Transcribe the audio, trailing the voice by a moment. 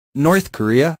North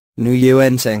Korea, new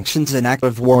UN sanctions an act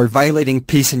of war violating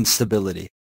peace and stability.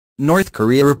 North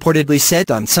Korea reportedly said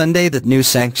on Sunday that new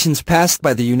sanctions passed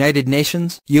by the United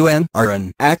Nations (UN) are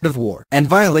an act of war and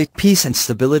violate peace and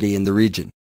stability in the region.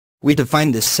 We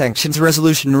define this sanctions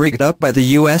resolution rigged up by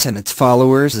the US and its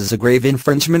followers as a grave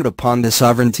infringement upon the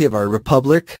sovereignty of our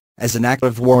republic, as an act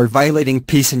of war violating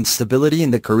peace and stability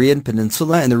in the Korean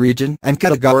peninsula and the region, and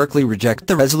categorically reject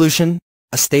the resolution,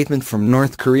 a statement from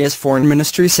North Korea's foreign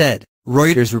ministry said,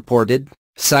 Reuters reported,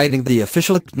 citing the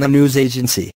official KCNA news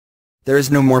agency. There is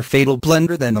no more fatal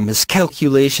blunder than the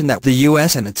miscalculation that the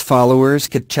US and its followers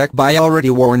could check by already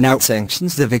worn-out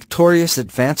sanctions the victorious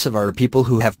advance of our people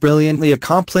who have brilliantly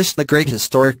accomplished the great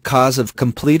historic cause of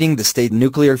completing the state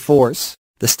nuclear force,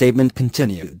 the statement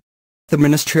continued. The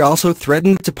ministry also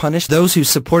threatened to punish those who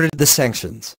supported the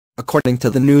sanctions, according to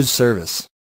the news service.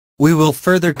 We will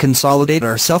further consolidate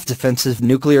our self-defensive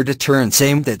nuclear deterrence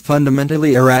aimed at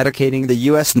fundamentally eradicating the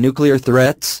US nuclear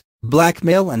threats,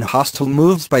 blackmail and hostile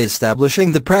moves by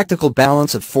establishing the practical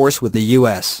balance of force with the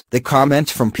US. The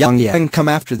comments from Pyongyang come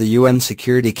after the UN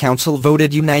Security Council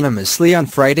voted unanimously on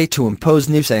Friday to impose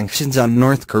new sanctions on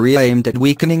North Korea aimed at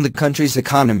weakening the country's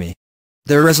economy.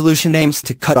 Their resolution aims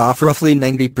to cut off roughly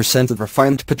 90% of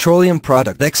refined petroleum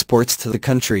product exports to the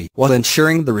country, while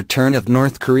ensuring the return of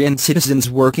North Korean citizens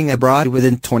working abroad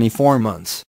within 24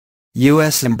 months.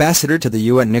 U.S. Ambassador to the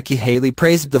UN Nikki Haley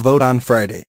praised the vote on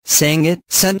Friday, saying it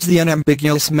sends the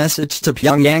unambiguous message to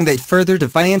Pyongyang that further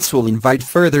defiance will invite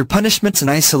further punishments and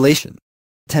isolation.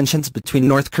 Tensions between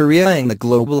North Korea and the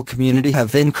global community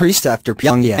have increased after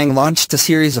Pyongyang launched a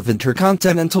series of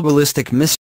intercontinental ballistic missiles